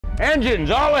Engines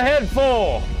all ahead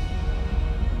full.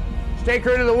 Stay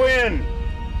clear to the wind.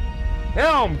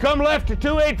 Helm, come left to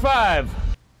 285.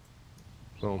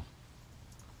 So,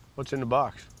 what's in the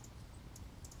box?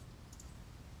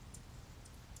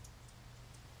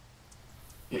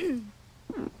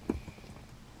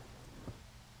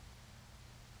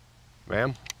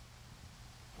 Ma'am,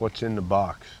 what's in the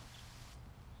box?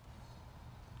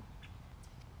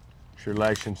 It's your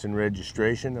license and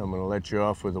registration. I'm gonna let you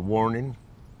off with a warning.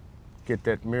 Get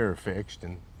that mirror fixed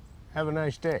and have a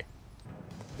nice day.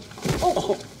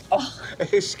 Oh,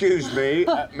 excuse me,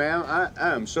 ma'am. I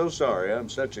am so sorry. I'm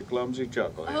such a clumsy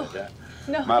chucklehead.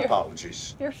 No, my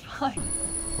apologies. You're fine.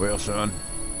 Well, son,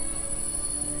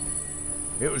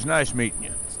 it was nice meeting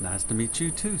you. It's nice to meet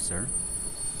you too, sir.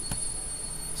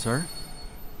 Sir,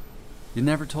 you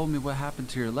never told me what happened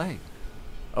to your leg.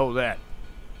 Oh, that.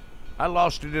 I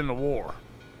lost it in the war.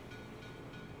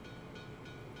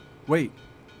 Wait,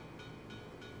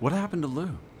 what happened to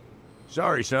Lou?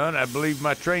 Sorry, son, I believe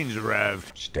my train's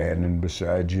arrived. Standing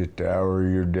beside you at the hour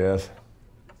of your death,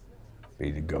 be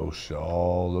the ghosts of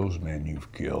all those men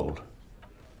you've killed.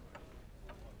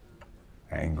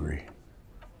 Angry.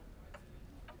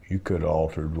 You could have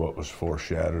altered what was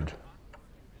foreshadowed.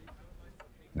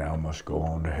 Now must go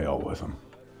on to hell with them.